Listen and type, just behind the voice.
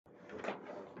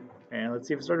And let's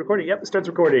see if it starts recording. Yep, it starts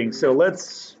recording. So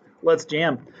let's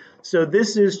jam. So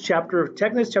this is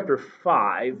technically it's chapter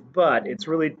 5, but it's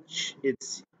really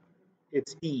it's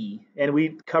E, and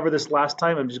we covered this last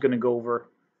time. I'm just going to go over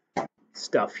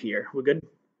stuff here. We're good.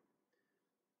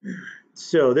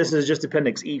 So this is just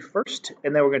Appendix E first,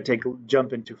 and then we're going to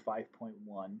jump into 5.1,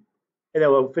 and then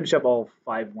we'll finish up all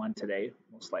 5.1 today,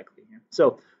 most likely.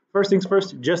 So first things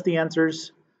first, just the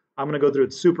answers. I'm going to go through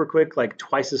it super quick, like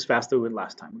twice as fast as we did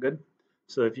last time. Good?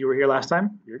 So if you were here last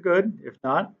time, you're good. If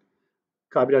not,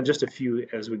 copy down just a few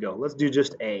as we go. Let's do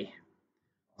just A.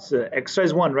 So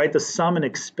exercise 1, write the sum in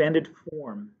expanded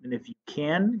form. And if you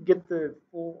can get the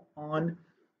full on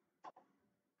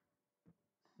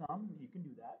sum, you can do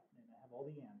that. And I have all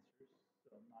the answers,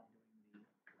 so I'm not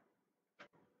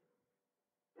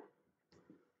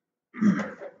doing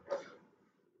the...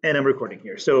 And I'm recording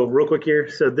here. So real quick here.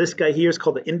 So this guy here is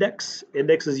called the index.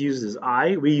 Index is used as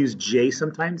I. We use J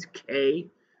sometimes, K,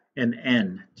 and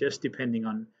N, just depending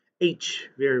on H,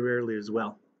 very rarely as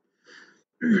well.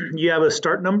 You have a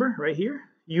start number right here.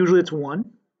 Usually it's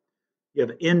 1. You have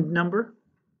an end number.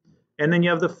 And then you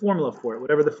have the formula for it.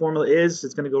 Whatever the formula is,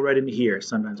 it's going to go right into here.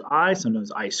 Sometimes I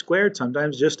squared,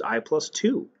 sometimes just I plus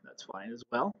 2. That's fine as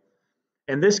well.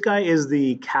 And this guy is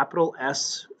the capital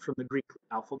S from the Greek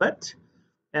alphabet.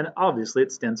 And obviously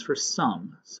it stands for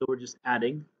sum. So we're just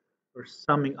adding or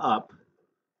summing up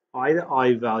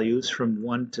I values from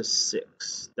 1 to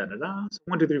 6. So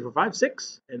 1, 2, 3, 4, 5,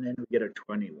 6. And then we get a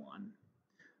 21.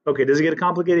 Okay, does it get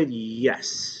complicated?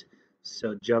 Yes.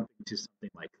 So jumping to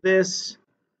something like this.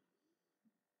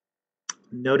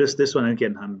 Notice this one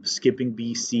again. I'm skipping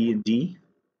B, C, and D.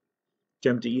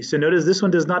 Jump to E. So notice this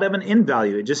one does not have an N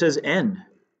value. It just says N.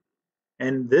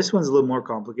 And this one's a little more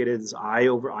complicated. It's I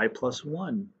over I plus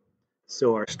 1.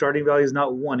 So our starting value is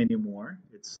not 1 anymore.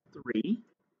 It's 3.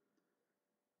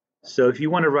 So if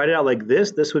you want to write it out like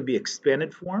this would be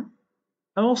expanded form.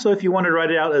 And also if you want to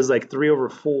write it out as like 3 over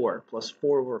 4 plus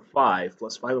 4 over 5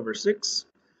 plus 5 over 6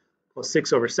 plus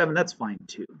 6 over 7, that's fine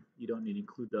too. You don't need to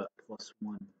include the plus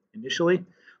 1 initially.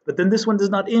 But then this one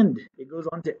does not end. It goes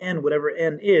on to n, whatever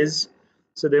n is.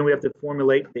 So then we have to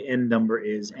formulate the n number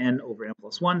is n over n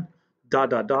plus 1, ...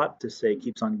 to say it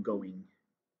keeps on going.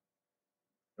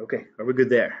 Okay, are we good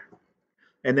there?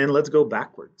 And then let's go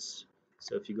backwards.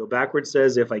 So if you go backwards, it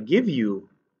says if I give you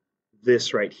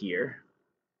this right here,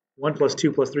 1 plus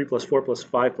 2 plus 3 plus 4 plus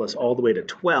 5 plus all the way to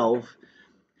 12,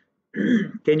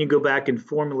 can you go back and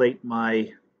formulate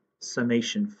my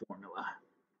summation formula?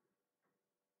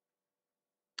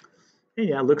 And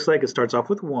yeah, it looks like it starts off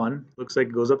with 1, looks like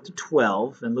it goes up to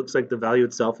 12, and looks like the value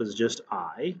itself is just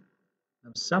I.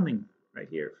 I'm summing right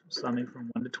here, summing from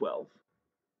 1 to 12.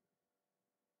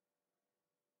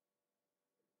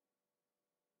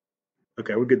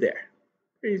 Okay, we're good there.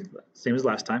 Same as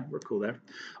last time, we're cool there.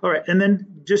 All right, and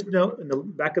then just note in the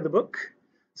back of the book,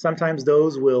 sometimes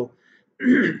those will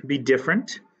be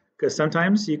different, because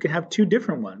sometimes you can have 2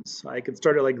 different ones. I can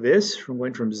start it like this, from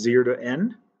going from 0 to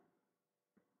n,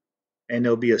 and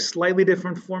there'll be a slightly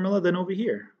different formula than over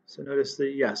here. So notice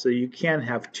that, yeah, so you can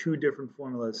have 2 different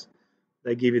formulas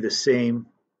that give you the same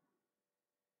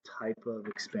type of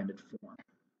expanded form.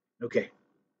 Okay,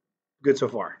 good so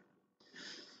far.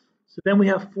 So then we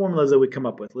have formulas that we come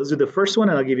up with. Let's do the first one,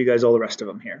 and I'll give you guys all the rest of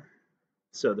them here.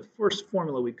 So the first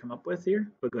formula we come up with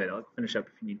here, but go ahead, I'll finish up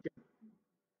if you need to.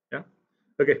 Yeah?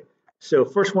 Okay, so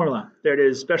first formula, there it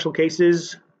is, special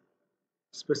cases,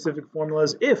 specific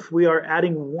formulas, if we are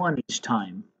adding 1 each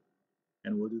time.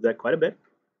 And we'll do that quite a bit.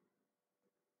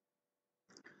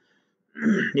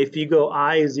 If you go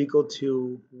I is equal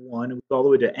to 1 all the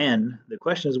way to n, the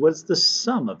question is, what's the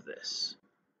sum of this?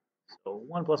 So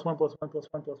 1 plus 1 plus 1 plus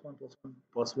 1 plus 1 plus 1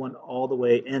 plus 1 all the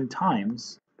way n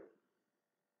times.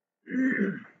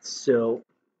 So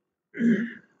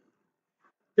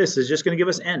this is just going to give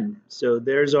us n. So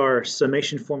there's our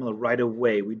summation formula right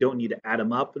away. We don't need to add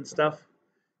them up and stuff.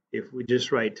 If we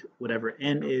just write whatever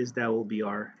n is, that will be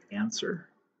our answer.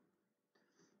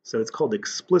 So it's called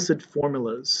explicit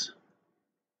formulas.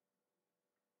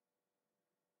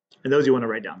 And those you want to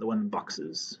write down, the one in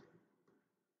boxes.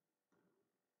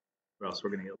 Or else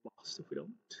we're going to get lost if we don't.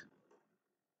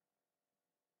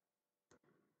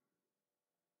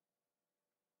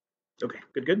 Okay,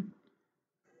 good.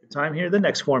 Good time here. The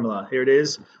next formula, here it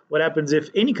is. What happens if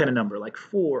any kind of number, like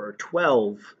 4 or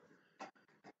 12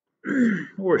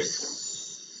 or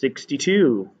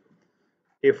 62?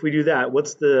 If we do that,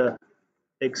 what's the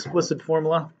explicit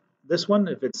formula? This one,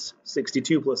 if it's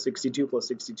 62 plus 62 plus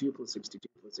 62 plus 62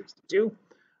 plus 62,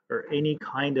 or any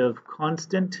kind of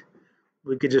constant,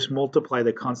 we could just multiply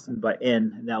the constant by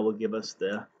n, and that will give us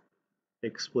the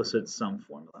explicit sum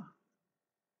formula.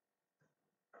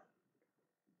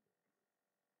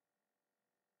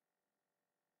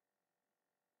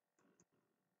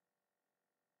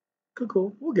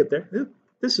 Cool. We'll get there.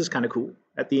 This is kind of cool.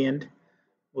 At the end,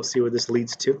 we'll see where this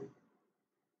leads to.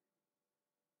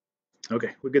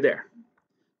 Okay, we're good there.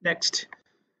 Next,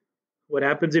 what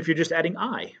happens if you're just adding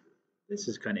I? This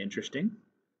is kind of interesting.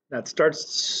 That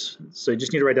starts, so you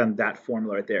just need to write down that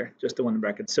formula right there, just the one in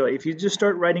brackets. So if you just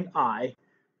start writing I,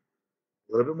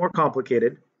 a little bit more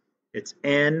complicated, it's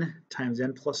n times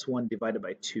n plus 1 divided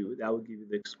by 2. That would give you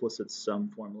the explicit sum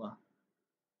formula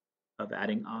of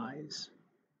adding i's.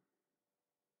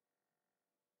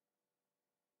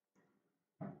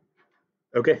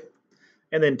 Okay,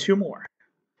 and then two more.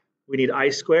 We need I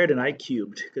squared and I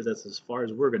cubed, because that's as far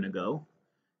as we're going to go.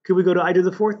 Could we go to I to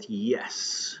the fourth?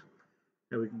 Yes.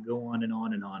 And we can go on and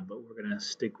on and on, but we're going to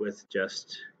stick with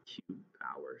just cube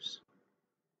powers.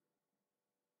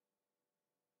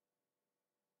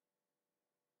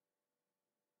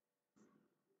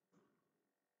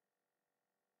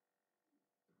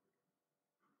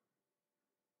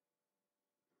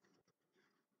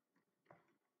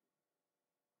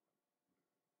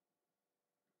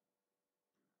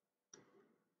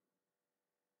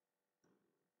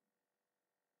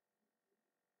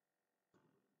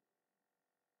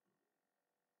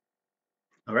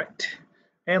 All right,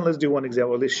 and let's do one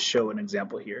example. Let's show an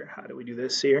example here. How do we do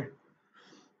this here?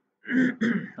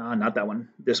 Not that one.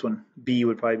 This one. B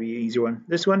would probably be an easier one.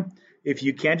 This one, if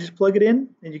you can't just plug it in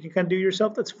and you can kind of do it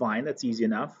yourself, that's fine. That's easy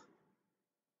enough.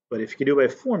 But if you can do it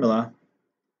by formula,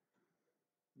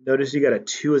 notice you got a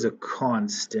 2 as a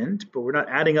constant, but we're not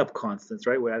adding up constants,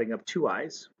 right? We're adding up 2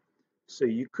 i's. So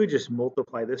you could just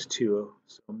multiply this 2.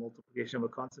 So multiplication of a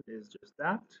constant is just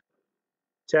that.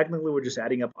 Technically, we're just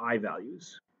adding up I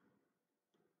values.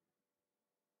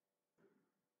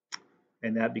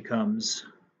 And that becomes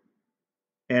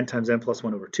n times n plus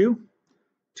 1 over 2.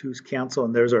 2's cancel,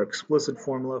 and there's our explicit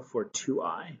formula for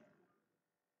 2i.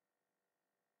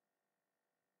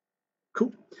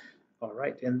 Cool. All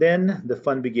right, and then the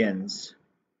fun begins.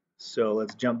 So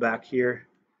let's jump back here.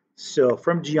 So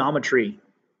from geometry,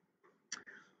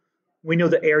 we know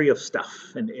the area of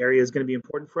stuff, and area is going to be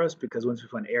important for us because once we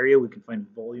find area, we can find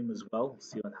volume as well. We'll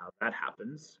see how that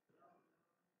happens.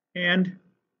 And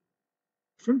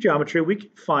from geometry, we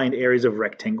can find areas of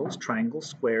rectangles, triangles,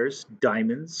 squares,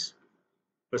 diamonds,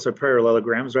 so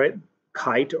parallelograms, right?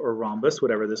 Kite or rhombus,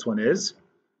 whatever this one is.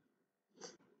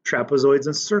 Trapezoids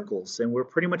and circles, and we're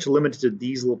pretty much limited to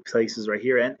these little places right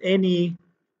here and any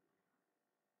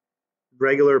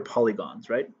regular polygons,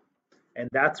 right? And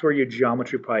that's where your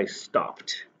geometry probably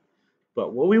stopped.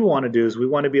 But what we want to do is we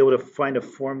want to be able to find a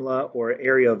formula or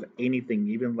area of anything,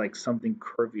 even like something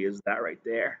curvy as that right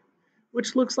there,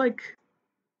 which looks like,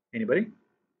 anybody?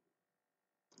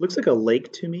 Looks like a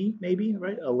lake to me, maybe,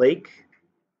 right? A lake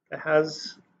that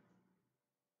has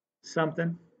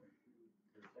something.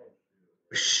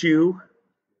 A shoe.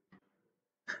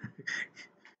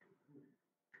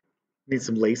 Need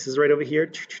some laces right over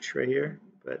here, right here,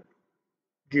 but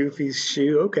Goofy's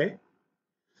shoe, okay.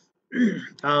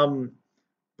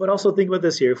 But also think about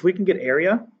this here. If we can get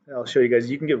area, I'll show you guys,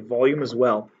 you can get volume as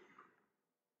well.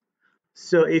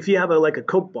 So if you have like a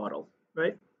Coke bottle,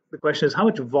 right? The question is how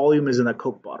much volume is in that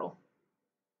Coke bottle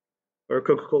or a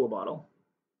Coca-Cola bottle?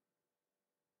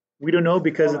 We don't know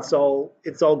because it's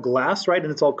all glass, right?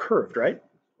 And it's all curved, right?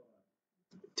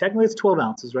 Technically it's 12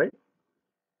 ounces, right?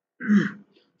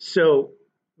 So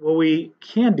what we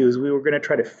can do is we were going to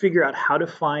try to figure out how to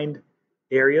find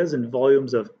areas and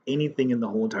volumes of anything in the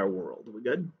whole entire world. Are we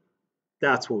good?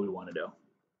 That's what we want to do,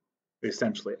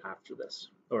 essentially, after this,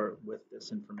 or with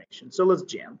this information. So let's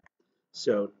jam.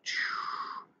 So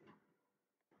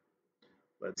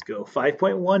let's go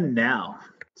 5.1 now.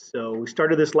 So we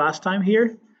started this last time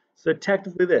here. So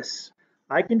technically this,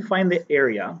 I can find the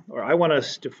area, or I want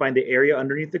us to find the area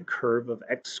underneath the curve of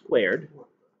x squared,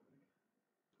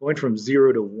 going from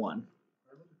 0 to 1.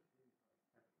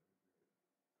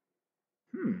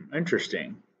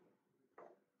 Interesting.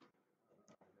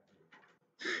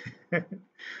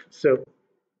 So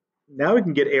now we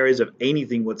can get areas of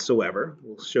anything whatsoever.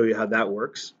 We'll show you how that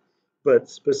works. But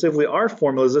specifically, our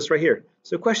formula is this right here.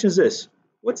 So the question is this,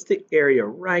 what's the area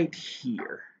right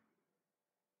here?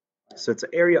 So it's an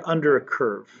area under a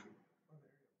curve.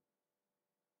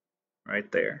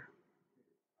 Right there.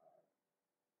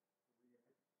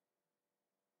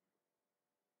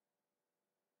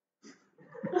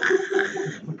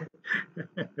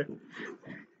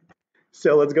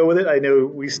 So let's go with it. I know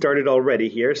we started already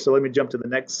here, so let me jump to the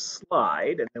next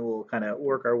slide and then we'll kind of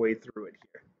work our way through it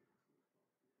here.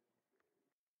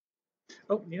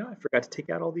 Oh, I forgot to take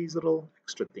out all these little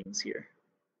extra things here.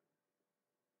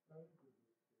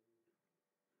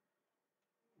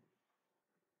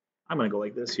 I'm going to go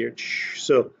like this here.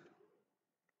 So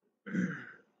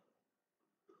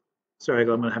Sorry, I'm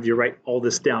going to have you write all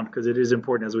this down because it is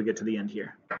important as we get to the end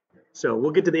here. So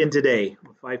we'll get to the end today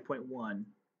with 5.1,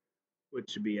 which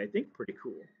should be, I think, pretty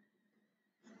cool.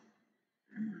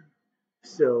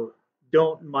 So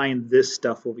don't mind this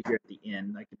stuff over here at the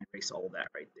end. I can erase all that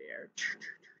right there.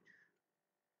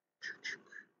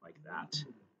 Like that.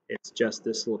 It's just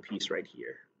this little piece right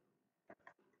here.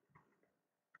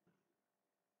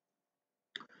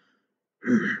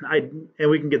 And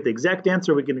we can get the exact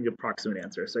answer, we can get the approximate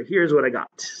answer. So here's what I got.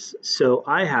 So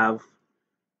I have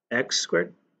x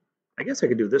squared. I guess I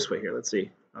could do it this way here. Let's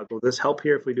see. Will this help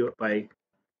here if we do it by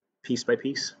piece by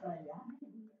piece?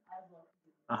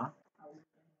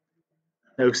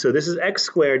 So this is x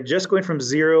squared just going from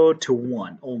 0 to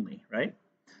 1 only, right?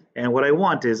 And what I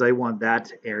want is I want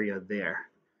that area there.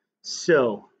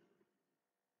 So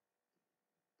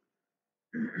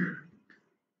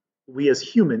we as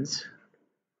humans,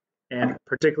 and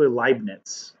particularly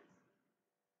Leibniz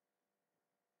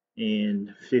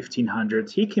in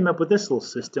 1500s, he came up with this little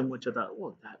system, which I thought,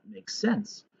 well, that makes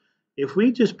sense. If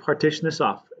we just partition this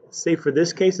off, say for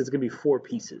this case, it's going to be 4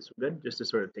 pieces, good? Just to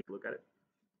sort of take a look at it.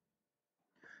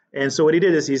 And so what he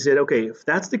did is he said, okay, if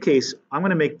that's the case, I'm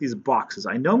going to make these boxes.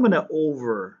 I know I'm going to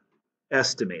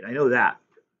overestimate. I know that.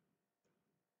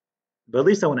 But at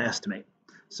least I want to estimate.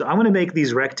 So I'm going to make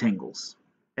these rectangles.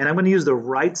 And I'm going to use the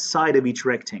right side of each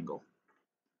rectangle.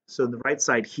 So the right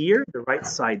side here, the right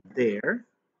side there,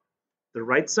 the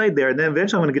right side there, and then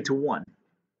eventually I'm going to get to 1.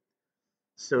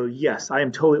 So yes, I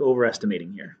am totally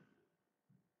overestimating here.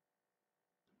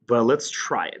 But let's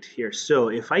try it here. So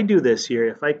if I do this here,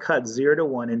 if I cut 0 to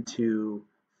 1 into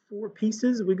 4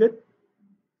 pieces, are we good?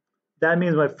 That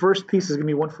means my first piece is going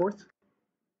to be 1/4.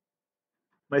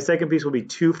 My second piece will be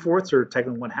 2/4, or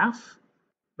technically 1/2.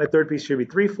 My third piece should be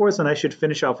 3/4, and I should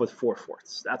finish off with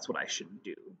 4/4. That's what I should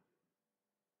do.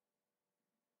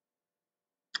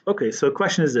 Okay, so the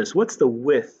question is this. What's the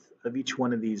width of each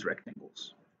one of these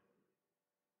rectangles?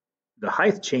 The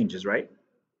height changes, right?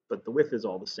 But the width is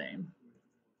all the same.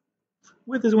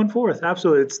 Width is 1/4,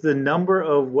 absolutely. It's the number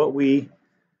of what we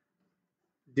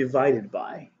divided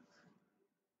by.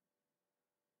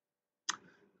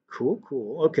 Cool,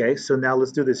 cool. Okay, so now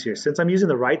let's do this here. Since I'm using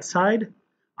the right side,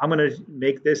 I'm going to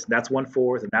make this, that's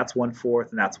 1/4, and that's 1/4,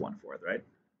 and that's 1/4, right?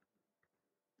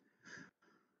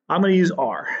 I'm going to use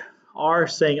R. R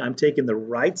saying I'm taking the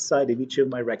right side of each of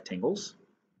my rectangles,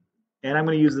 and I'm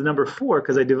going to use the number 4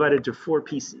 because I divided it to 4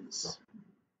 pieces.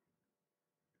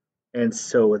 And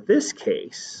so with this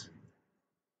case,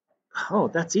 oh,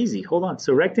 that's easy. Hold on.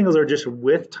 So rectangles are just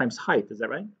width times height. Is that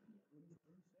right?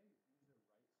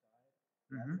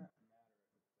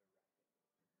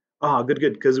 Oh, good,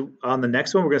 good. Because on the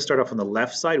next one, we're going to start off on the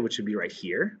left side, which would be right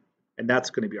here. And that's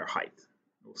going to be our height.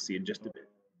 We'll see in just a bit.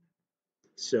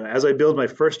 So as I build my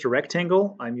first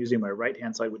rectangle, I'm using my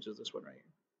right-hand side, which is this one right here.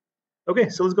 Okay,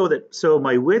 so let's go with it. So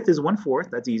my width is 1/4.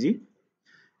 That's easy.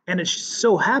 And it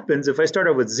so happens if I start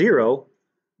off with 0,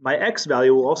 my x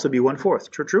value will also be 1/4.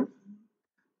 True, true.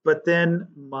 But then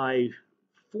my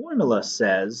formula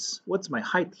says, what's my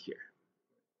height here?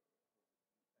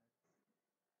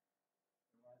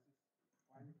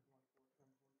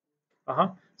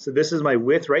 So this is my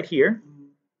width right here.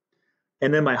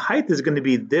 And then my height is going to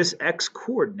be this x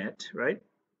coordinate, right,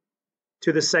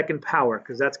 to the second power,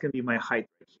 because that's going to be my height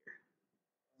right here.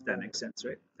 If that makes sense,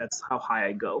 right? That's how high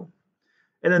I go.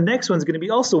 And the next one's going to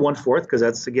be also 1/4, because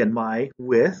that's, again, my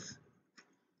width.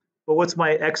 But what's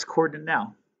my x coordinate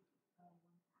now?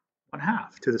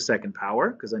 1/2 to the second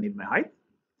power, because I need my height.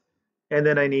 And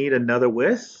then I need another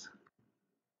width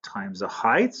times the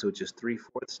height, which is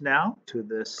 3/4 now, to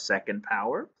the second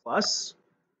power, plus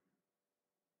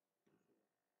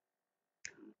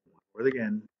 1/4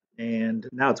 again. And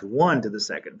now it's 1 to the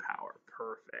second power.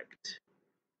 Perfect.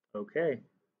 Okay.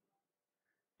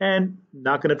 And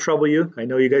not going to trouble you. I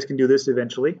know you guys can do this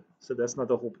eventually. So that's not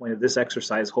the whole point of this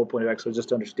exercise. The whole point of exercise is just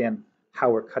to understand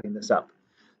how we're cutting this up.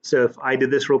 So if I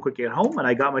did this real quick at home and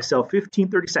I got myself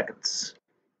 15/30 seconds,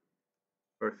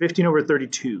 or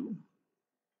 15/32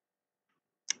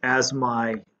 as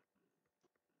my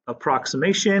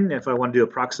approximation. If I want to do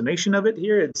approximation of it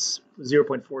here, it's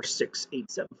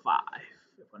 0.46875,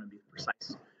 if I want to be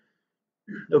precise.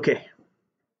 Okay.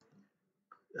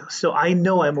 So I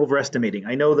know I'm overestimating.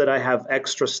 I know that I have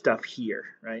extra stuff here,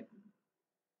 right?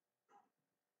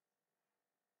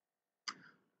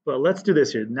 But let's do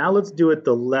this here. Now let's do it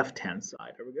the left-hand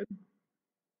side. Are we good?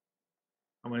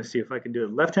 I'm going to see if I can do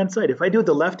it left-hand side. If I do it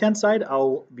the left-hand side,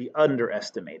 I'll be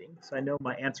underestimating. So I know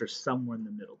my answer is somewhere in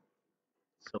the middle.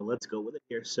 So let's go with it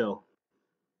here. So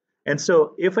And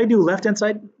so if I do left-hand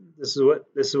side, this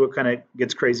is what kind of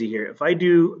gets crazy here. If I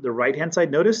do the right-hand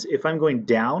side, notice if I'm going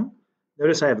down,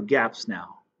 notice I have gaps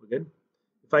now. We're good.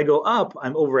 If I go up,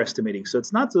 I'm overestimating. So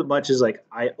it's not so much as like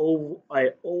I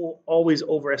always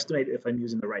overestimate if I'm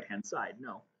using the right-hand side.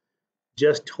 No,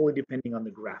 just totally depending on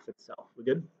the graph itself. We're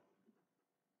good.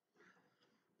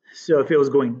 So if it was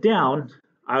going down,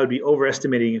 I would be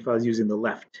overestimating if I was using the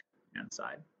left-hand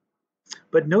side.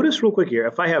 But notice real quick here,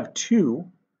 if I have two,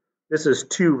 this is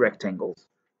two rectangles.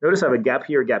 Notice I have a gap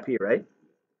here, right?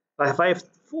 If I have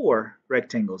 4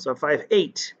 rectangles, so if I have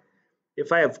 8,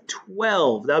 if I have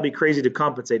 12, that would be crazy to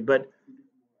compensate, but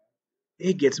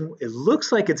it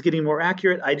looks like it's getting more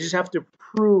accurate. I just have to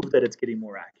prove that it's getting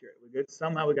more accurate.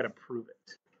 Somehow we got to prove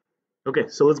it. Okay,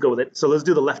 so let's go with it. So let's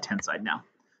do the left-hand side now.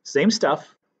 Same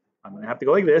stuff. I'm going to have to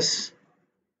go like this,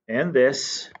 and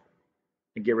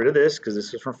get rid of this because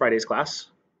this is from Friday's class.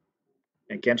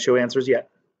 And can't show answers yet.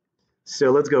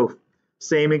 So let's go.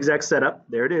 Same exact setup.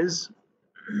 There it is.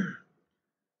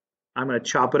 I'm going to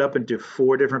chop it up into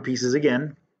 4 different pieces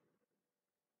again.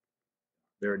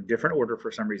 They're in different order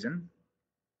for some reason.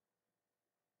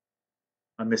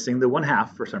 I'm missing the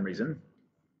 1/2 for some reason.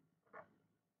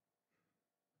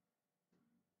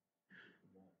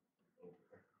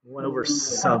 One over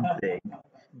something.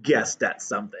 Guess that's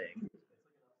something.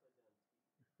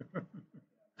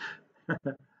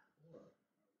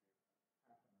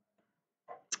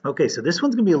 Okay, so this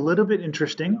one's going to be a little bit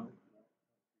interesting.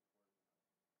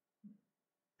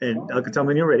 And you can tell me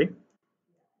when you're ready.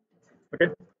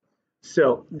 Okay.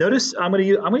 So notice I'm going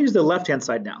to use the left-hand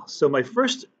side now. So my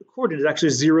first coordinate is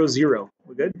actually 0, 0.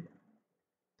 We're good?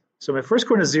 So my first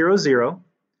coordinate is 0, 0.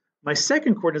 My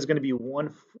second coordinate is going to be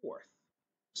 1/4.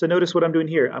 So notice what I'm doing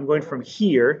here. I'm going from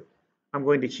here, I'm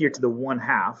going to here to the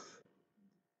 1/2.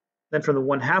 Then from the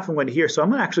 1/2, I'm going to here. So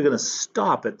I'm actually going to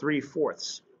stop at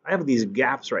 3/4. I have these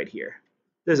gaps right here.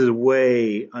 This is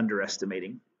way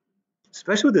underestimating,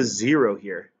 especially with the 0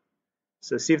 here.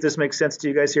 So see if this makes sense to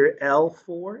you guys here.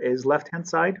 L4 is left-hand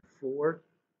side, 4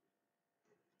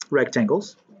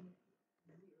 rectangles.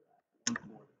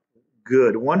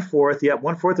 Good, 1/4. Yeah,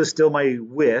 1/4 is still my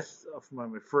width of my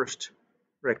first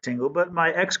rectangle, but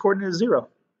my x coordinate is 0.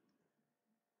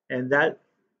 And that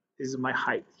is my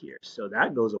height here. So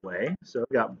that goes away. So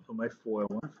I got my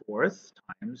 1/4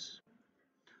 times.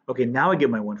 Okay, now I get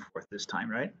my 1/4 this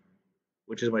time, right?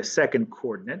 Which is my second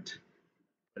coordinate,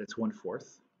 but it's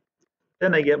 1/4.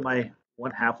 Then I get my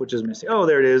 1/2, which is missing. Oh,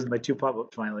 there it is. My 2 pop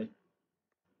up finally.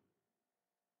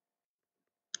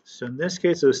 So in this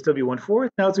case, it would still be 1/4.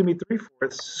 Now it's going to be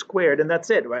 3/4 squared, and that's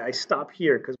it, right? I stop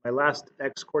here because my last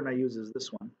x coordinate I use is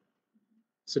this one.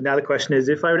 So now the question is,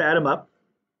 if I were to add them up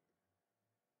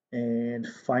and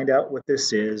find out what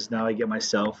this is, now I get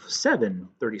myself 7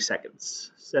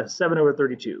 30-seconds. 7 over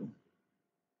 32.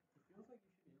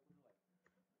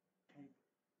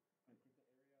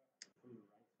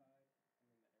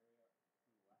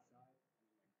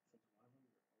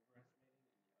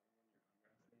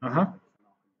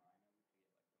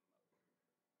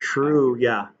 True,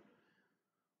 yeah.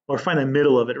 Or find the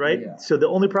middle of it, right? Yeah. So the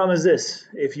only problem is this.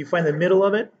 If you find the middle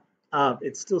of it,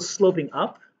 it's still sloping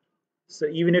up. So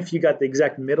even if you got the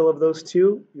exact middle of those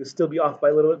two, you'll still be off by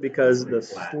a little bit because of the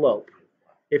slope.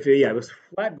 If it was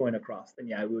flat going across, then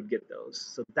yeah, we would get those.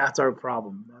 So that's our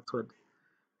problem. That's what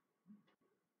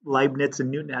Leibniz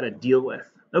and Newton had to deal with.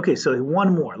 Okay, so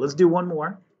one more. Let's do one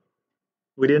more.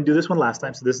 We didn't do this one last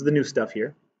time, so this is the new stuff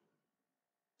here.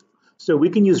 So we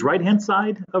can use right-hand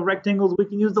side of rectangles. We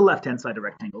can use the left-hand side of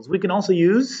rectangles. We can also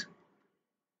use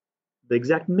the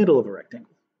exact middle of a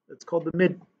rectangle. It's called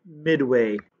the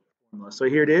midway formula. So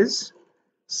here it is.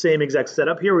 Same exact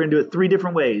setup here. We're going to do it 3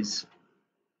 different ways.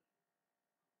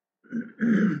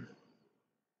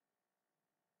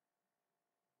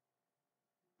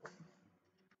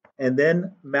 And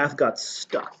then math got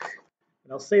stuck.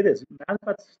 And I'll say this, math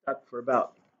got stuck for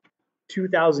about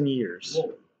 2,000 years.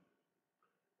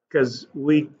 Because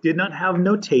we did not have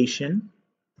notation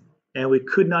and we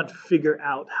could not figure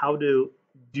out how to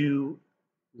do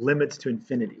limits to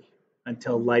infinity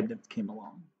until Leibniz came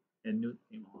along and Newton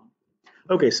came along.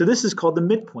 Okay, so this is called the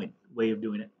midpoint way of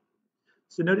doing it.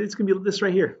 So note it's going to be this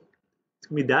right here. It's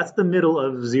going to be, that's the middle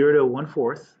of 0 to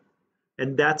 1/4,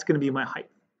 and that's going to be my height.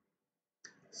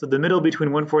 So the middle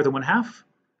between 1/4 and 1/2,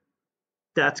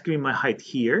 that's going to be my height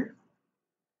here.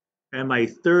 And my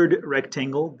third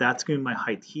rectangle, that's going to be my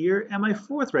height here. And my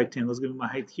fourth rectangle is going to be my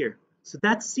height here. So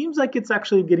that seems like it's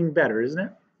actually getting better, isn't it,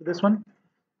 for this one?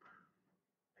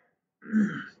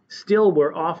 Still,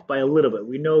 we're off by a little bit.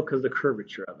 We know because of the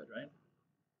curvature of it, right?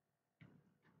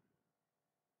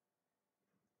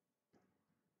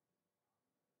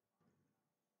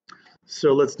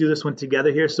 So let's do this one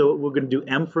together here. So we're going to do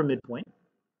M for midpoint.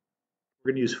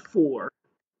 We're going to use 4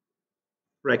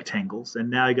 rectangles. And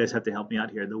now you guys have to help me out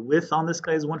here. The width on this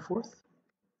guy is 1/4.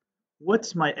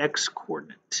 What's my x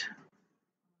coordinate?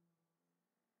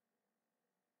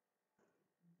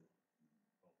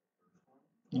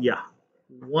 Yeah,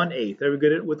 1/8. Are we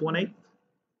good with 1/8?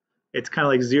 It's kind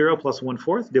of like 0 plus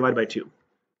 1/4 divided by 2.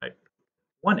 Right?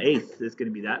 1/8 is going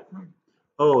to be that.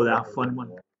 Oh, that fun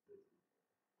one.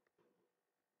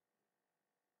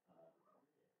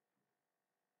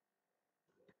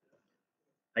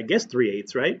 I guess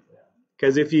 3/8, right?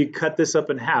 Because if you cut this up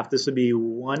in half, this would be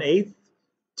 1/8,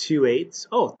 2/8.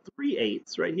 Oh,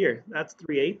 3/8 right here. That's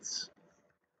 3/8.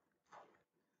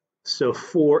 So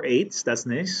 4/8. That's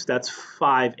nice. That's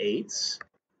 5/8.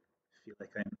 I feel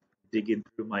like I'm digging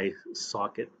through my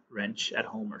socket wrench at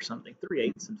home or something.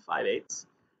 3/8 and 5/8.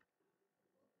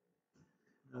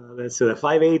 So the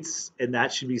 5/8, and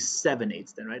that should be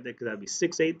 7/8 then, right? Because that'd be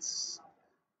 6/8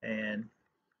 and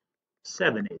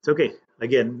 7/8. Okay,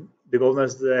 again, the goal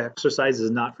of the exercise is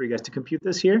not for you guys to compute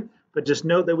this here, but just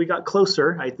note that we got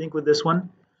closer, I think, with this one.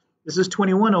 This is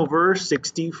 21 over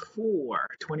 64.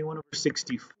 21 over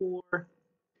 64,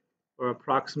 or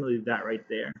approximately that right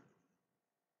there.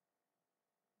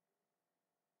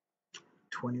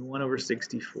 21 over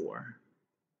 64.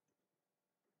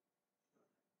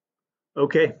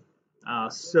 Okay,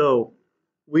 so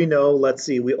we know, let's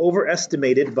see, we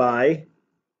overestimated by,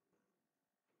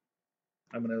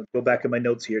 I'm going to go back in my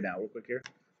notes here now real quick here.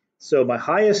 So my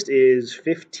highest is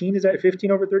 15, is that 15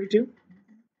 over 32?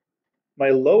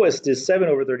 My lowest is 7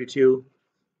 over 32,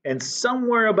 and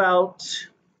somewhere about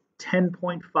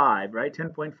 10.5, right?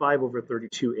 10.5 over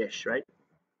 32-ish, right?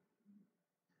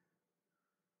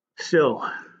 So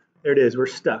there it is, we're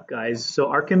stuck, guys. So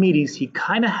Archimedes, he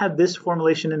kind of had this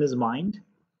formulation in his mind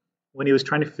when he was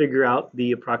trying to figure out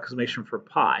the approximation for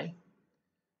pi.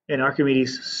 And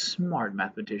Archimedes, smart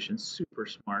mathematician, super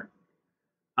smart.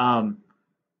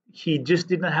 He just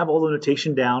did not have all the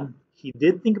notation down. He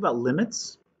did think about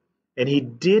limits, and he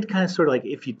did kind of sort of like,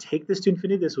 if you take this to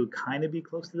infinity, this would kind of be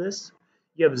close to this.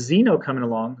 You have Zeno coming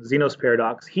along, Zeno's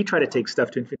paradox. He tried to take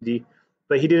stuff to infinity,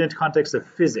 but he did it in the context of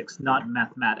physics, not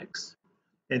mathematics.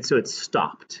 And so it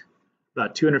stopped.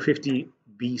 About 250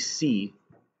 BC,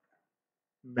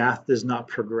 math does not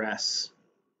progress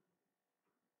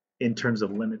in terms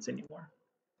of limits anymore.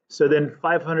 So then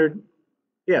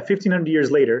 1500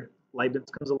 years later, Leibniz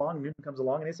comes along, Newton comes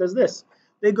along, and he says this.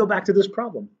 They go back to this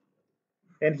problem.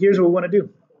 And here's what we want to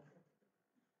do.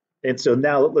 And so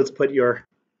now let's put your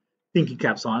thinking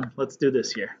caps on. Let's do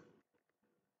this here.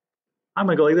 I'm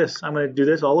going to go like this. I'm going to do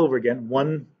this all over again.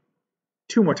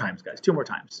 2 more times, guys. 2 more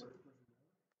times.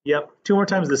 Yep, 2 more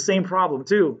times the same problem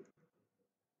too.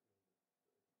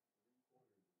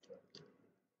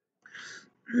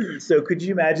 So could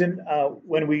you imagine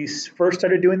when we first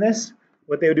started doing this,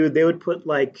 what they would do, they would put,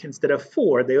 like, instead of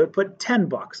 4, they would put 10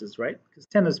 boxes, right? Because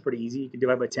 10 is pretty easy. You can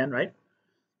divide by 10, right?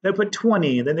 They put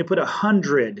 20, and then they put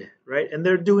 100, right? And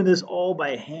they're doing this all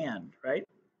by hand, right?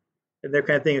 And they're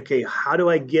kind of thinking, okay, how do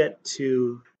I get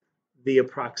to the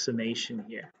approximation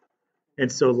here?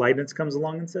 And so Leibniz comes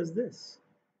along and says this.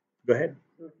 Go ahead.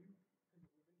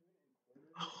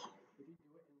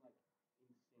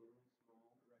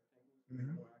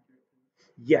 Mm-hmm.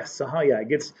 Yes, yeah, it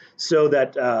gets so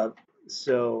that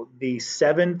so the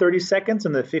 7 30-seconds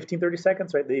and the 15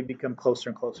 30-seconds, right? They become closer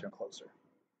and closer and closer.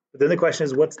 But then the question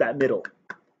is, what's that middle?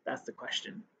 That's the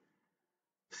question.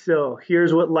 So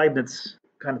here's what Leibniz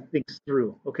kind of thinks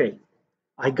through. Okay,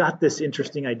 I got this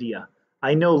interesting idea.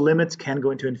 I know limits can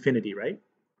go into infinity, right?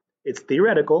 It's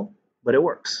theoretical, but it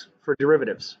works for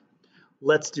derivatives.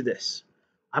 Let's do this.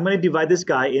 I'm going to divide this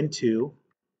guy into,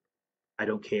 I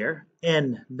don't care,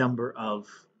 n number of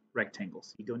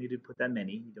rectangles. You don't need to put that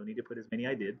many. You don't need to put as many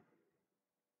I did.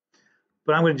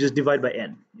 But I'm going to just divide by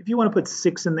n. If you want to put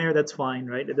 6 in there, that's fine,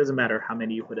 right? It doesn't matter how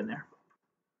many you put in there.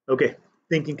 Okay,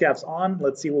 thinking caps on.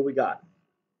 Let's see what we got.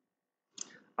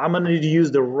 I'm going to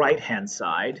use the right-hand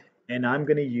side, and I'm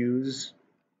going to use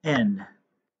n.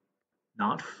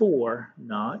 Not 4,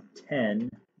 not 10,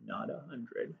 not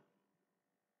 100.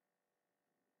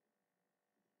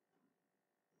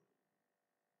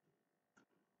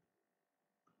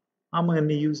 I'm going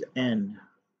to use n.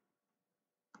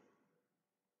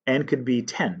 N could be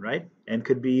 10, right? N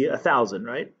could be 1,000,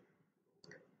 right?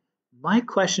 My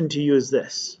question to you is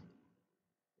this.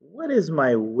 What is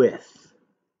my width?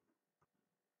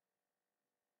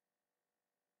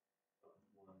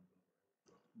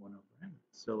 1 over n.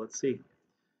 So let's see.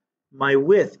 My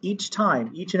width each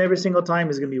and every single time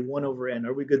is going to be 1 over n.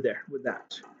 Are we good there with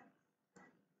that?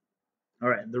 All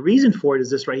right, the reason for it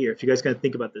is this right here. If you guys kind of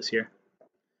think about this here.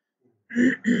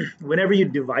 Whenever you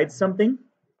divide something,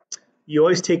 you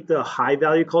always take the high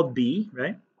value called b,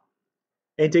 right?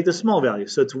 And take the small value.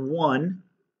 So it's 1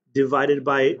 divided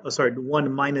by,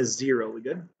 1 minus 0. We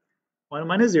good? 1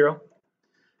 minus 0.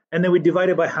 And then we divide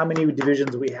it by how many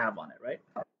divisions we have on it, right?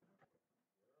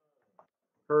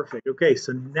 Perfect. Okay,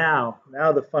 so now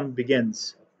the fun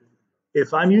begins.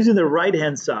 If I'm using the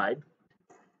right-hand side,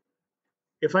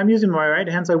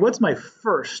 what's my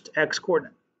first x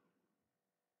coordinate?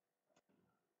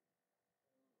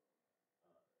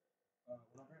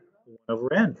 1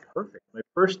 over n. Perfect. My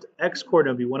first x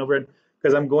coordinate would be 1 over n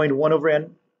because I'm going 1 over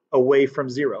n away from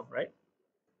 0, right?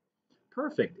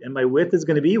 Perfect. And my width is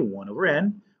going to be 1 over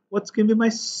n. What's going to be my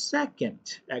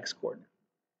second x coordinate?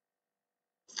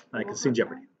 I can see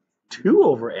Jeopardy. 2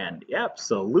 over n.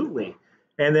 Absolutely.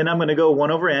 And then I'm going to go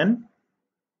 1 over n,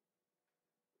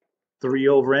 3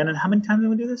 over n. And how many times am I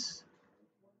going to do this?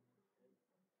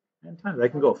 N times. I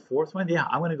can go a fourth one. Yeah,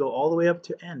 I'm going to go all the way up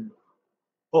to n.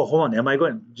 Oh, hold on. Am I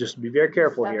going? Just be very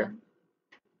careful here.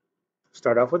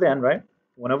 Start off with n, right?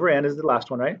 1 over n is the last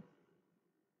one, right?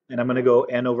 And I'm going to go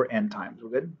n over n times. We're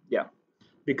good? Yeah.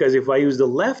 Because if I use the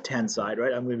left-hand side,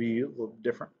 right, I'm going to be a little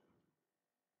different.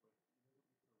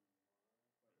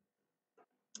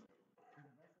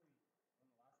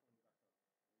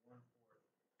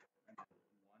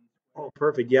 Oh,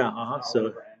 perfect. Yeah.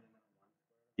 So,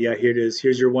 yeah, here it is.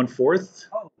 Here's your 1/4.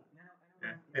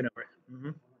 N over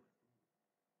n.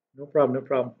 No problem. No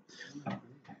problem.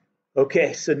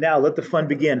 Okay. So now let the fun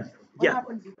begin. Yeah. What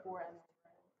happens before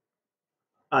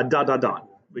n? Dot dot dot,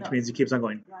 which means it keeps on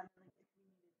going.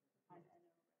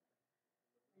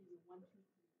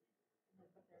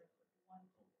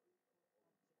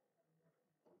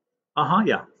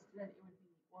 Yeah.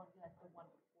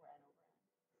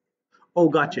 Oh,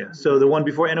 gotcha. So the one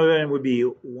before n over n would be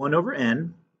 1 over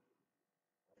n,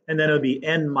 and then it would be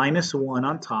n minus 1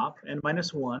 on top, n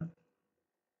minus 1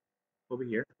 over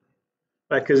here,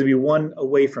 right? Because it would be 1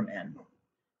 away from n. No,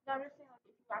 I'm just saying, like,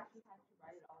 if you actually had to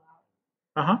write it all out.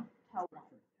 Tell 1.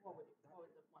 What would the 1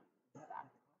 be that?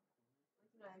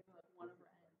 Like 1 over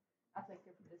n. That's like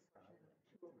for this question,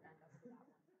 2 over n. That's for that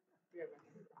one. 3 over n.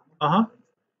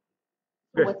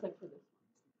 So what's like for this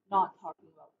one? Not talking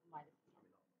about minus 1.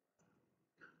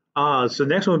 So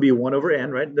next one would be 1 over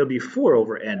n, right? There'll be 4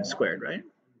 over n squared, right?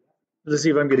 Let's see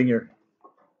if I'm getting your.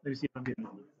 Let me see if I'm getting.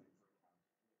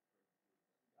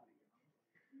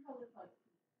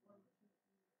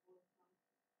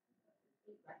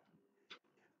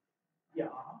 Yeah.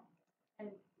 And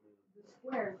the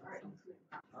squares are equal.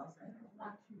 1,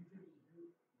 2, 3.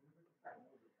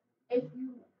 If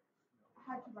you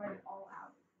had to write it all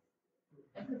out,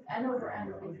 because n over n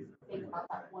is based on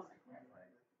that 1 square.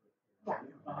 Yeah.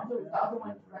 So the other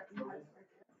one is what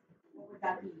would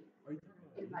that be?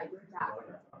 It's like that.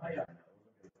 Yeah.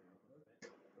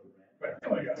 Right.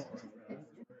 Oh, yes.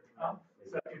 So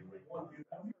if we want to do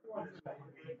that, 1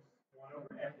 over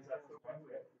n is that the 1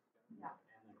 width. Yeah.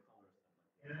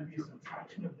 And it'd be a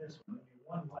subtraction of this one. It'd be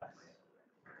 1 less.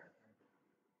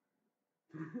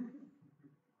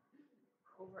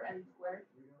 Over n squared.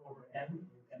 Over n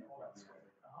and all that squared.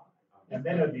 And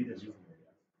then it would be this one.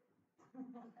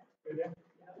 Good then?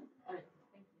 Yeah. All right.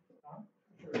 Thank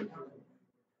you. Sure.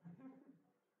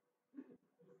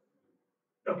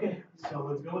 Okay, so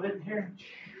let's go with it here.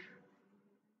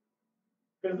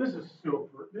 Because this is super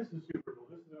cool. This is kind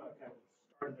of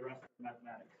starting the rest of the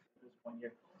mathematics at this point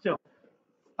here. So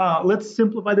let's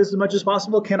simplify this as much as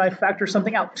possible. Can I factor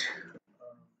something out?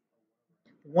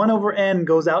 1 over n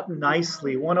goes out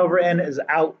nicely. 1 over n is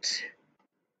out.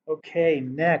 Okay,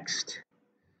 next.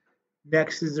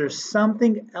 Next, is there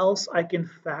something else I can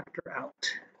factor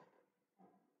out?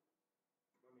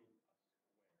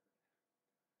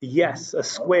 Yes, a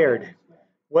squared.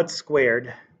 What's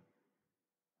squared?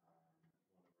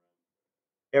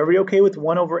 Are we okay with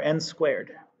 1 over n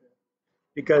squared?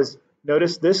 Because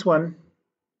notice this one's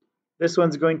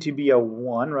going to be a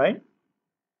 1, right?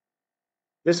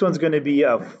 This one's going to be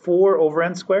a 4 over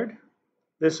n squared.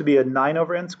 This would be a 9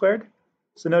 over n squared.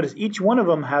 So notice each one of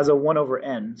them has a 1 over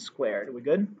n squared. Are we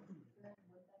good?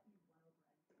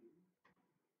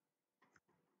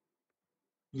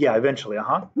 Yeah, eventually,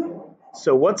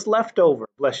 So what's left over?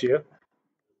 Bless you.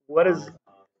 What is?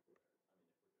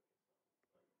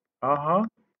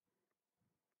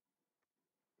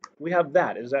 We have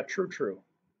that. Is that true? True.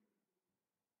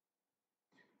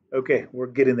 Okay, we're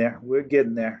getting there. We're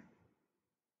getting there.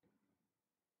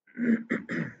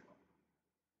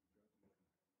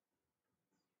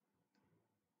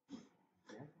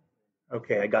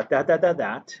 Okay, I got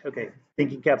that. Okay,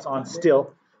 thinking caps on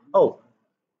still. Oh,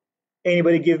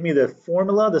 Anybody give me the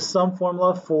formula, the sum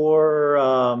formula for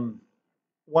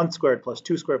 1 squared plus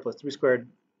 2 squared plus 3 squared?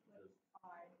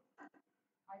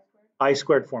 I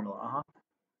squared formula.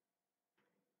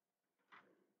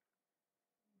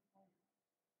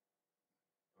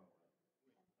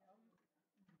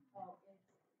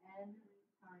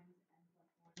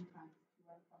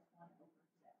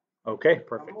 Okay,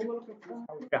 perfect.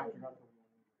 Yeah.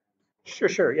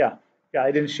 Sure, yeah. Yeah,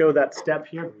 I didn't show that step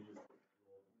here.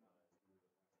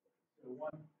 So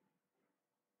one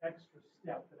extra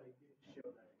step that I didn't show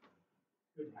that I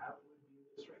could have would be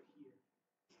this right here.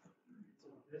 So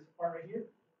this part right here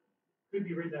could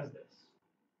be written as this.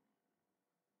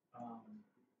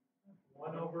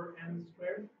 1 over n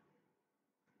squared,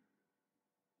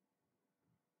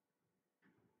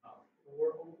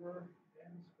 4 over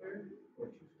n squared, or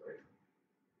 2 squared,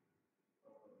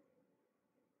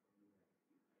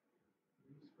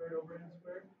 3 squared over n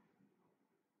squared,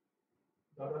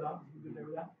 dot, dot, dot. You good there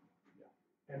with that? Yeah.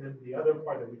 And then the other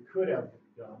part that we could have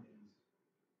done is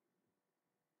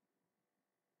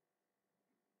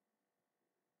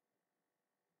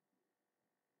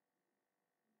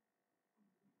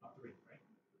 3, right?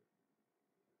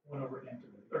 1 over n to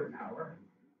the third power.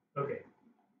 Okay.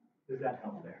 Does that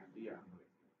help there? Yeah.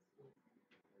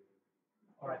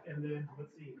 All right, and then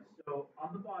let's see. So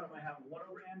on the bottom, I have 1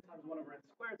 over n times 1 over n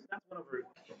squared. So that's 1 over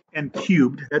n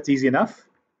cubed. That's easy enough.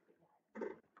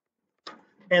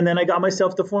 And then I got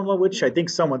myself the formula, which I think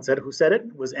someone said, who said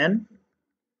it, was n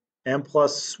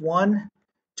plus 1,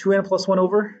 2n plus 1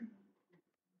 over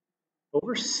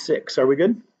 6. Are we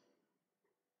good?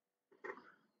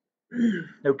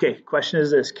 Okay, question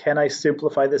is this. Can I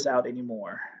simplify this out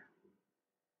anymore?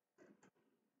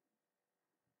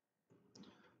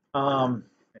 We're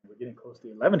getting close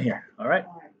to 11 here. All right.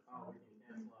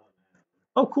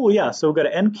 Oh, cool. Yeah. So we've got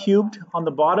an n cubed on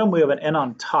the bottom. We have an n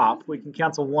on top. We can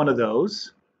cancel one of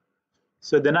those.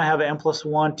 So then I have an n plus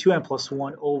 1, 2n plus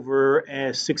 1 over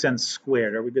 6n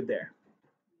squared. Are we good there?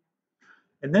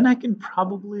 And then I can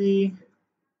probably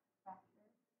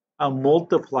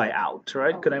multiply out,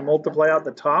 right? Can I multiply out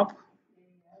the top?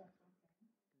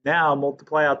 Now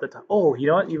multiply out the top. Oh, you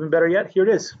know what? Even better yet, here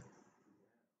it is.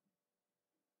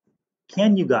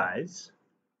 Can you guys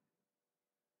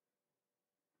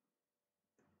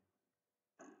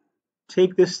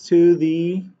take this to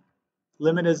the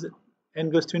limit as n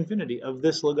goes to infinity of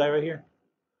this little guy right here?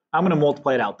 I'm going to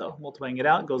multiply it out though. Multiplying it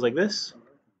out goes like this.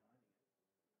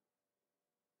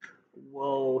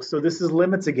 Whoa, so this is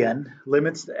limits again.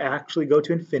 Limits actually go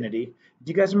to infinity.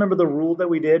 Do you guys remember the rule that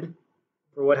we did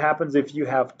for what happens if you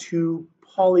have two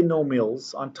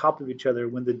polynomials on top of each other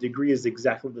when the degree is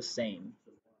exactly the same?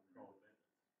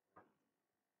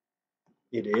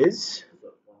 It is.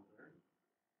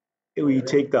 We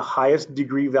take the highest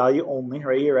degree value only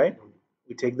right here, right?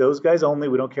 We take those guys only.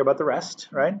 We don't care about the rest,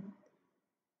 right?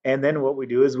 And then what we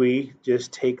do is we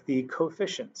just take the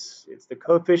coefficients. It's the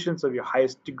coefficients of your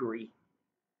highest degree.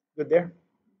 Good there?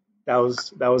 That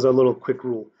was a little quick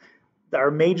rule.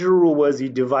 Our major rule was you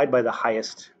divide by the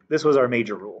highest. This was our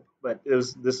major rule, but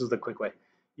this is the quick way.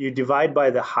 You divide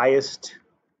by the highest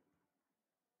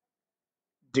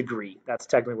degree. That's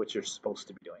technically what you're supposed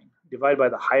to be doing. Divide by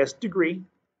the highest degree,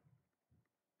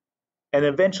 and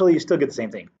eventually you still get the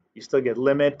same thing. You still get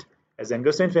limit as n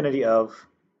goes to infinity of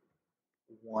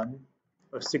 1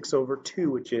 of 6 over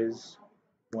 2, which is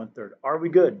 1/3. Are we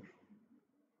good?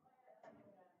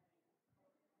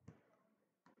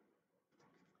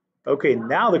 Okay,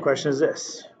 now the question is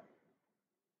this.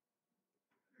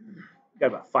 Got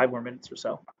about 5 more minutes or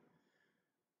so.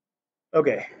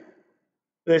 Okay,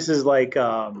 this is like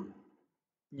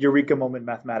eureka moment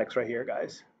mathematics right here,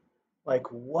 guys. Like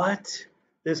what?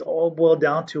 This all boiled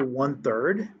down to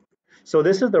 1/3? So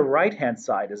this is the right-hand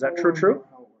side. Is that true?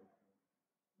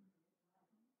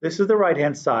 This is the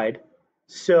right-hand side.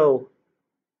 So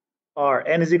our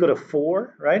n is equal to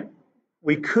 4, right?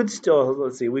 We could still,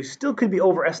 let's see, we still could be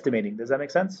overestimating. Does that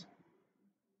make sense?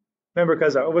 Remember,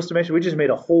 because our overestimation, we just made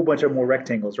a whole bunch of more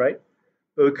rectangles, right?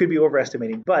 But we could be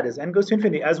overestimating. But as n goes to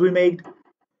infinity, as we made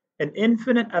an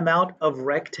infinite amount of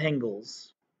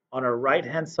rectangles on our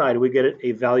right-hand side, we get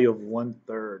a value of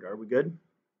 1/3. Are we good?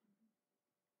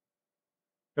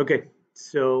 Okay,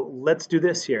 so let's do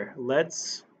this here.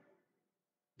 Let's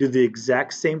do the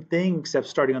exact same thing, except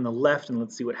starting on the left, and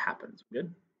let's see what happens.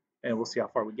 Good? And we'll see how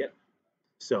far we get.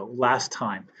 So last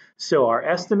time. So our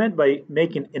estimate by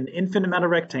making an infinite amount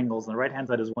of rectangles on the right-hand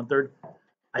side is 1/3.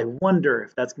 I wonder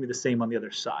if that's going to be the same on the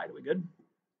other side. Are we good?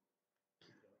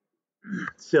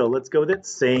 So let's go with it.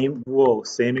 Same, whoa,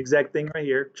 same exact thing right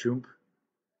here. Choomp.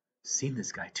 Seen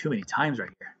this guy too many times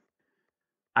right here.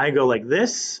 I go like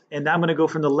this, and I'm going to go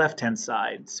from the left-hand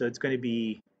side. So it's going to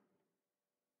be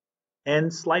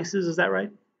n slices, is that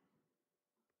right?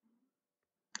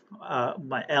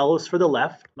 My L is for the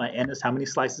left, my n is how many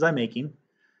slices I'm making,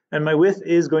 and my width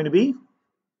is going to be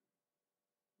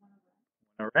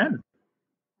 1 over n.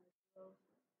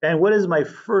 And what is my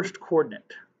first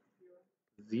coordinate?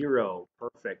 0.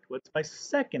 Perfect. What's my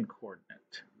second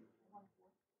coordinate?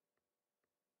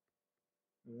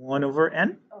 1 over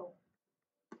n.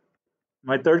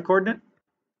 My third coordinate?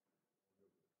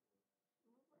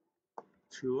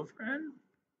 2 over n.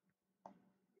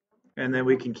 And then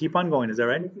we can keep on going, is that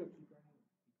right?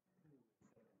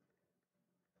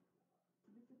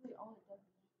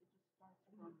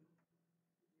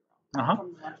 Uh-huh.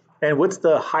 And what's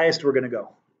the highest we're going to go?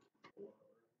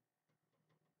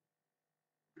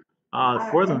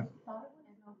 Fourth one.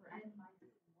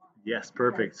 Yes,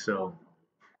 perfect. So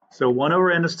 1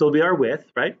 over n will still be our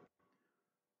width, right?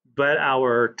 But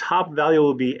our top value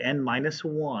will be n minus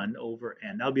 1 over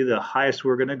n. That'll be the highest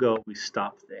we're going to go. We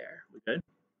stop there. We good?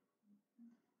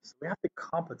 So we have to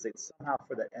compensate somehow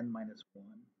for the n minus 1.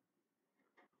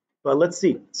 But let's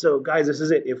see. So guys, this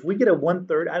is it. If we get a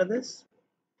 1/3 out of this,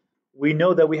 we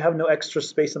know that we have no extra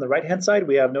space on the right-hand side.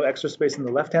 We have no extra space on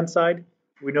the left-hand side.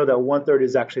 We know that 1/3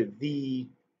 is actually the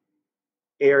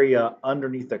area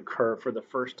underneath the curve for the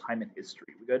first time in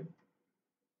history. We good?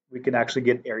 We can actually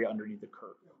get area underneath the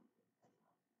curve.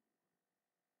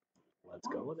 Let's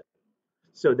go with it.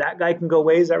 So that guy can go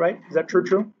away, is that right? Is that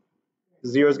true?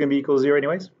 0 is going to be equal to 0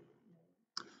 anyways.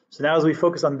 So now as we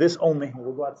focus on this only,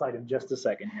 we'll go outside in just a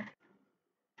second here.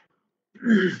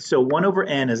 So 1 over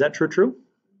n, is that true?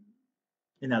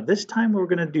 And now this time we're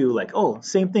going to do like,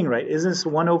 same thing, right? Isn't this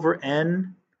 1 over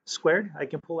n squared I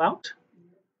can pull out?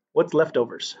 What's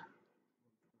leftovers?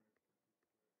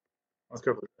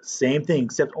 Same thing,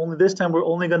 except only this time we're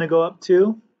only going to go up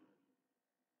to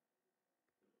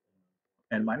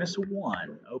n minus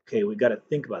 1. Okay, we got to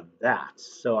think about that.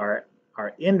 So our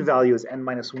end value is n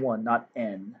minus 1, not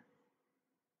n.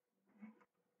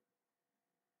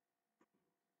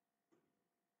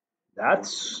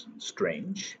 That's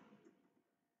strange.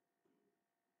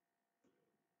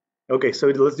 Okay, so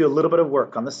let's do a little bit of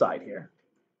work on the side here.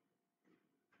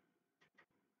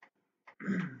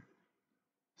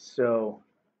 So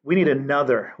we need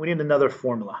another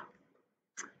formula.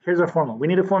 Here's our formula. We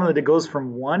need a formula that goes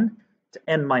from 1 to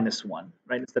n minus 1,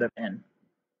 right, instead of n.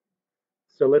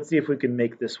 So let's see if we can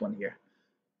make this one here.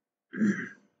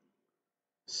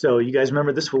 So you guys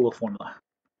remember this little formula?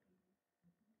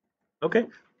 Okay.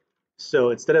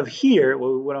 So instead of here,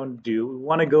 what we want to do, we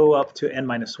want to go up to n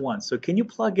minus 1. So can you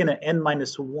plug in an n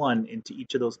minus 1 into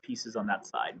each of those pieces on that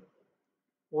side?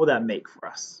 What will that make for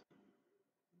us?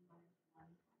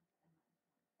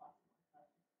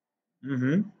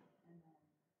 Mm-hmm.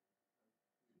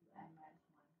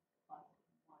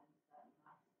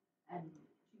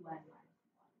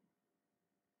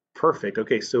 Perfect.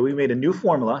 Okay, so we made a new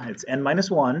formula. It's n minus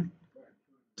 1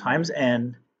 times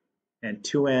n and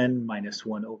 2n minus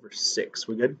 1 over 6.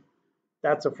 We good?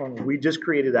 That's a formula. We just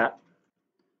created that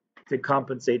to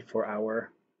compensate for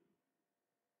our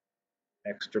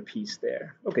extra piece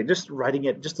there. Okay, just writing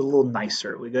it just a little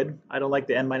nicer. We good? I don't like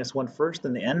the n minus 1 first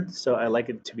and the n, so I like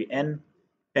it to be n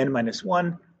minus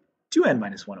 1, 2n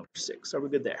minus 1 over 6. Are we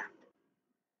good there?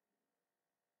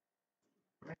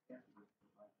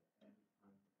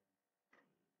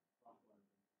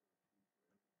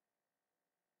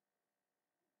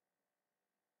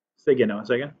 Say again, one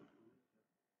second.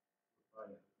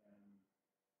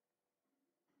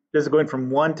 This is going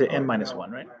from 1 to n minus 1,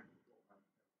 right?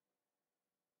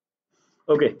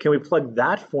 Okay, can we plug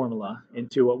that formula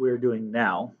into what we're doing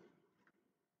now?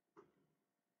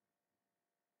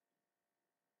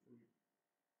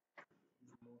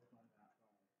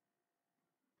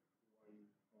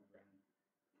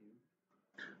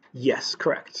 Yes,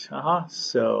 correct.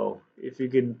 So if you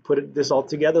can put this all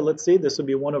together, let's see, this will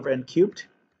be 1 over n cubed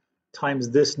times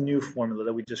this new formula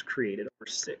that we just created over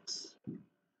 6.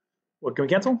 What can we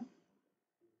cancel?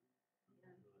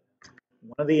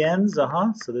 One of the n's,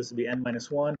 so this would be n minus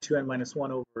 1, 2n minus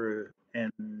 1 over n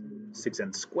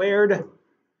 6n squared.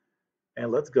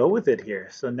 And let's go with it here.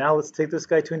 So now let's take this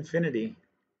guy to infinity.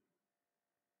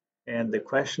 And the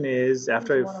question is,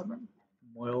 after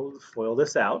I've foiled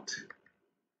this out,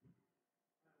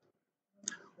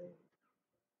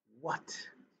 what?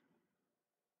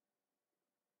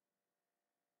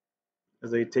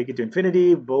 As I take it to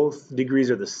infinity, both degrees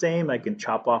are the same. I can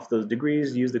chop off those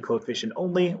degrees, use the coefficient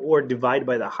only, or divide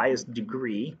by the highest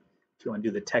degree, if you want to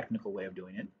do the technical way of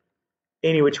doing it.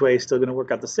 Any which way is still going to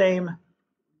work out the same.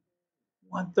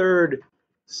 1/3.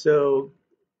 So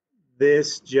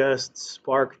This just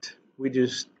sparked, we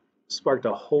just sparked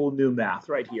a whole new math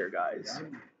right here, guys.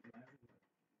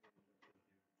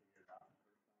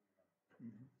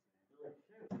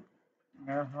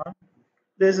 Uh-huh.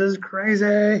 This is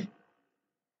crazy.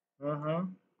 Uh-huh.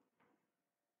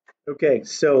 Okay,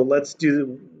 so let's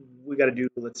do, we got to do,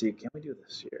 let's see, can we do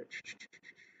this here?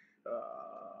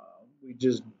 We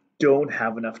just don't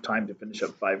have enough time to finish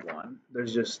up 5-1.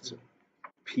 There's just a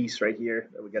piece right here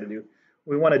that we got to do.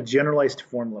 We want a generalized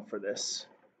formula for this.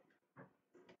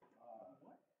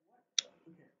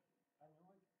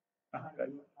 Yeah.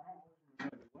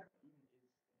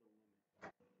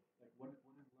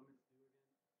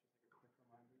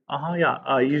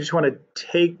 You just want to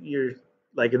take your,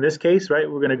 like in this case, right?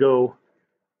 We're gonna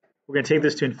take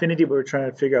this to infinity, but we're trying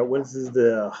to figure out what is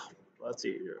the, let's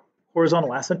see,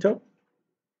 horizontal asymptote,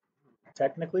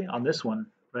 technically, on this one,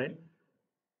 right?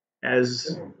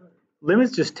 As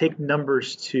limits just take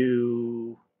numbers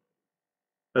to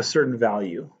a certain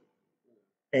value.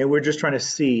 And we're just trying to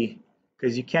see,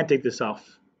 because you can't take this off.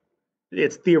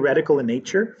 It's theoretical in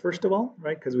nature, first of all,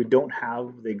 right? Because we don't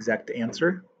have the exact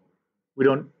answer. We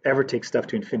don't ever take stuff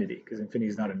to infinity, because infinity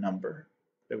is not a number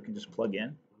that we can just plug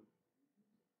in.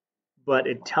 But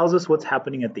it tells us what's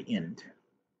happening at the end,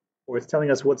 or it's telling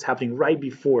us what's happening right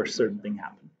before a certain thing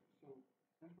happens.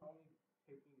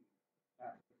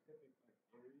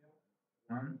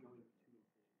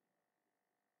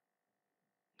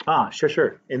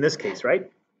 Sure. In this case, right?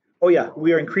 Oh yeah,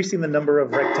 we are increasing the number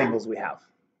of rectangles we have.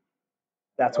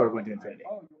 That's why we're going to infinity.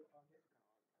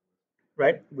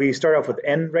 Right? We start off with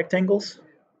n rectangles,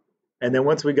 and then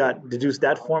once we got deduced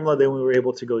that formula, then we were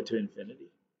able to go to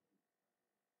infinity.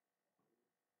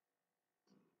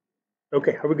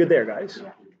 Okay, are we good there, guys?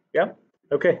 Yeah?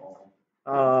 Okay.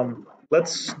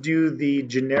 Let's do the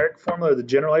generic formula or the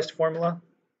generalized formula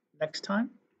next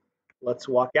time. Let's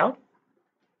walk out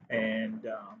and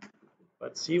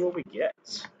let's see what we get.